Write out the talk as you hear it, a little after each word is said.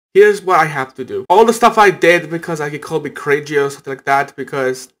here's what I have to do. All the stuff I did because I get called me cringy or something like that,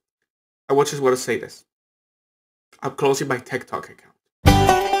 because I just want to say this. I'm closing my TikTok account.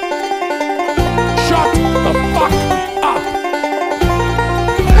 Shut the fuck up!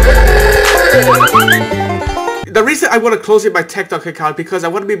 The reason I want to close my TikTok account because I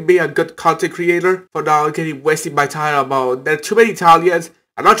want to be a good content creator. For now, I'm getting wasting my time about there are too many Italians.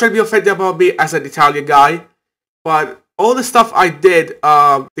 I'm not trying to be offended about me as an Italian guy, but all the stuff I did,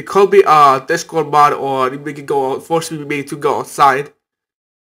 they called me a Discord mod or they can go out, force me to go outside.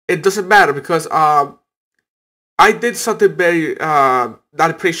 It doesn't matter because I did something very not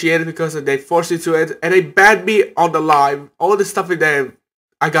appreciated because they forced me to it and they banned me on the live. All the stuff in there,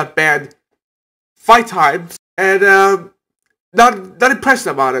 I got banned 5 times and not impressed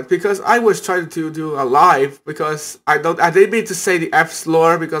about it because I was trying to do a live because I didn't mean to say the F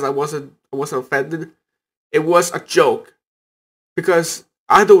slur because I wasn't offended. It was a joke because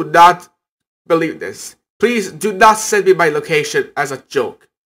I do not believe this. Please do not send me my location as a joke.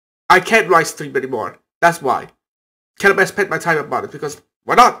 I can't live stream anymore. That's why. Can't I spend my time about it because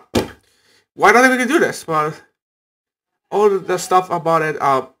why not? Why not even do this? But all the stuff about it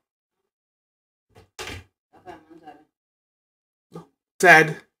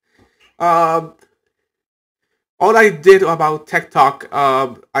said all I did about TikTok,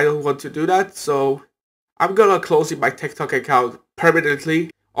 I don't want to do that, so I'm gonna close my TikTok account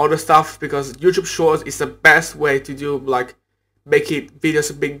permanently. All the stuff because YouTube Shorts is the best way to do like making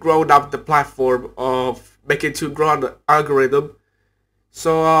videos being grown up the platform of making to grow on the algorithm.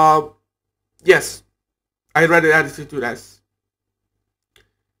 So yes, I ready to do that.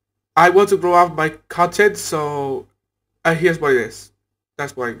 I want to grow up my content, so here's what it is.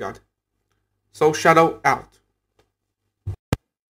 That's what I got. So Shadow out.